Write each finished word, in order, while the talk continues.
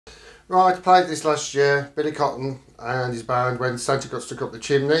Right, I played this last year, Billy Cotton and his band, When Santa Got Stuck Up the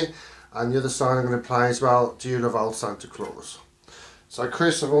Chimney, and the other song I'm going to play as well, Do You Love Old Santa Claus? So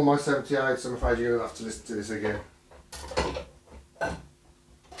Chris, of all my 78s, I'm afraid you're going to have to listen to this again.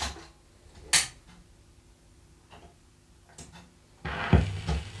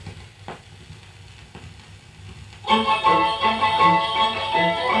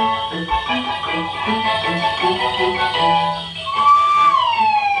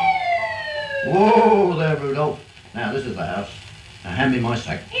 Whoa there, Rudolph. Now, this is the house. Now, hand me my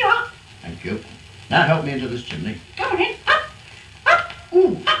sack. Here you are. Thank you. Now, help me into this chimney. Go on in. Up, up.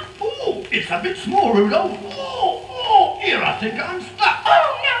 Ooh, ooh, it's a bit small, Rudolph. Oh, here, I think I'm stuck.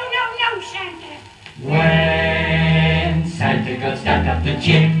 Oh, no, Santa. When Santa got stuck up the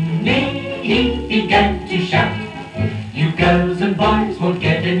chimney, he began to shout, "You girls and boys won't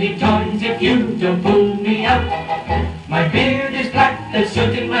get any toys if you don't pull me out. My beard is black, there's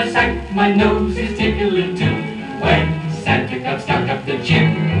soot in my sack, my nose is tickling too. When Santa got stuck up the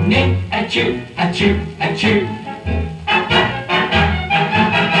chimney, achoo, achoo, achoo."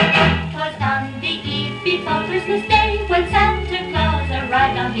 'Twas on the eve before Christmas Day, when Santa Claus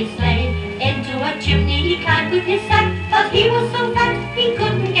arrived on his sleigh. Into a chimney he climbed with his sack, but he was so fat he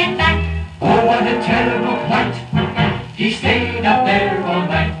couldn't get back. Oh, what a terrible plight! He stayed up there all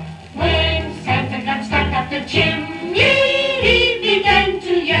night. When Santa got stuck up the chimney, he began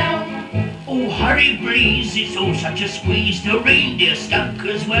to yell, "Oh, hurry, breeze, it's all such a squeeze, the reindeer stuck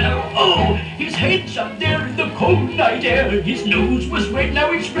as well. Oh, his head's up there in the cold night air, his nose was red,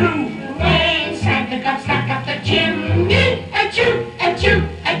 now it's blue." when Santa got stuck up the chimney, achoo, achoo,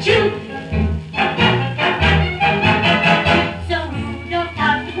 achoo. So Rudolph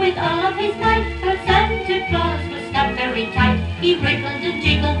tugged with all of his might, but Santa Claus was stuck very tight. He wriggled and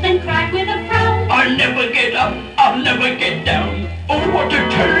jiggled, then cried with a frown, "I'll never get up, I'll never get down. Oh, what a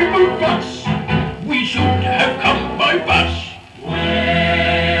terrible fuss, we should have come by bus."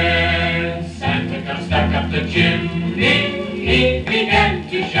 When Santa got stuck up the chimney, he began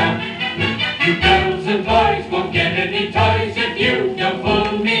to shout, "You girls and boys won't get any toys if you don't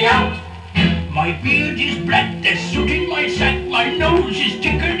pull me out. My beard is black, there's soot in my sack, my nose is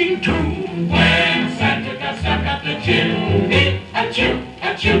tickling too. When Santa got stuck up the chimney, achoo,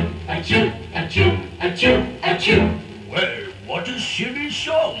 achoo, achoo, achoo, achoo, achoo." Well, what a silly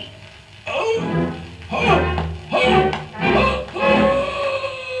song. Oh, oh, oh, oh, oh.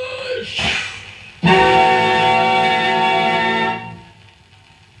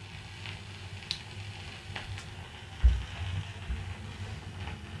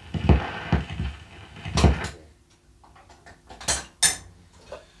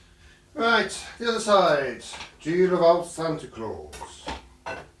 Right, the other side. Do you love old Santa Claus?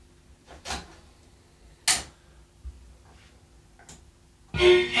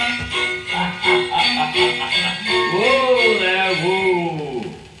 Whoa there, whoa!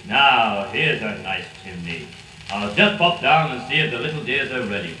 Now, here's a nice chimney. I'll just pop down and see if the little dears are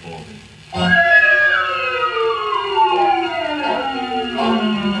ready for me.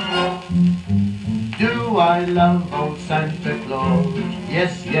 Do I love old Santa Claus?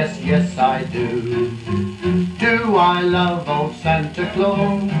 Yes, yes, yes, I do. Do I love old Santa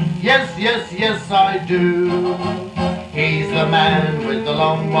Claus? Yes, yes, yes, I do. He's the man with the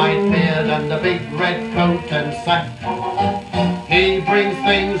long white beard and the big red coat and sack. He brings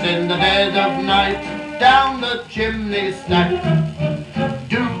things in the dead of night down the chimney stack.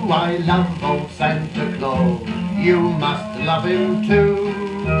 Do I love old Santa Claus? You must love him too.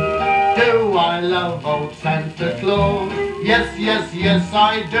 Do I love old Santa Claus? Yes, yes, yes,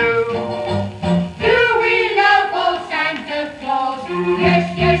 I do. Do we love old Santa Claus? Yes,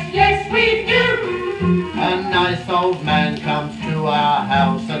 yes, yes, we do. A nice old man comes to our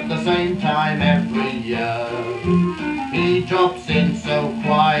house at the same time every year. He drops in so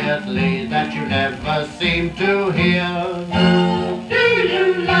quietly that you never seem to hear. Do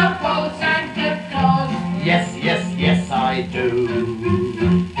you love old Santa Claus? Yes, yes, yes, I do.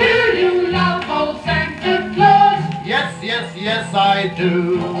 Do you love old Santa Claus? Yes, yes, yes, I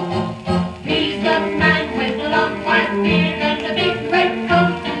do. He's the man with the long white beard and the big red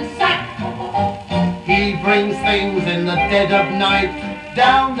coat and sack. He brings things in the dead of night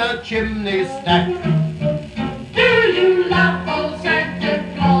down the chimney stack. Do you love old Santa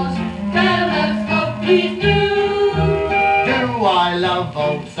Claus? Tell us, oh please do. Do I love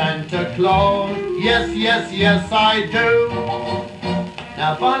old Santa Claus? Yes, yes, yes, I do.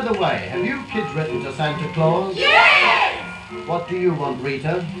 Now, by the way, have you kids written to Santa Claus? Yes! What do you want,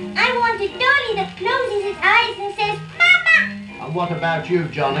 Rita? I want a dolly that closes its eyes and says, Mama! And what about you,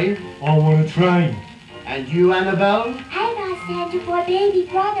 Johnny? I want a train. And you, Annabelle? I want Santa for a baby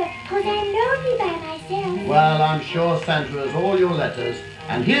brother, 'cause I'm lonely by myself. Well, I'm sure Santa has all your letters,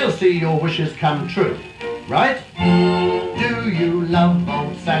 and he'll see your wishes come true. Right? Do you love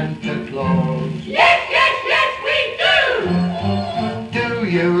old Santa Claus? Yes, yes, yes, we do! Do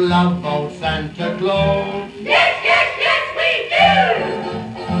you love old Santa Claus? Yes, yes, yes, we do!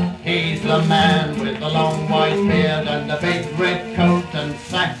 He's the man with the long white beard and the big red coat and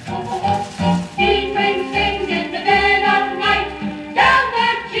sack. He brings things in the dead of night, down the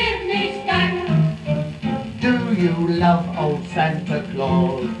chimney stack. Do you love old Santa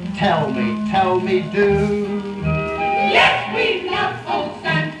Claus? Tell me, do. Yes, we love old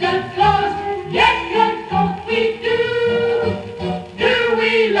Santa Claus. Yes, good hope we do. Do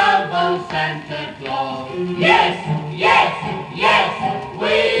we love old Santa Claus? Yes, yes, yes,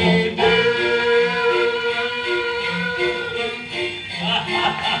 we do.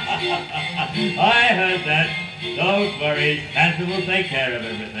 I heard that. Don't worry, Santa will take care of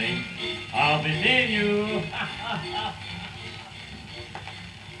everything. I'll be seeing you.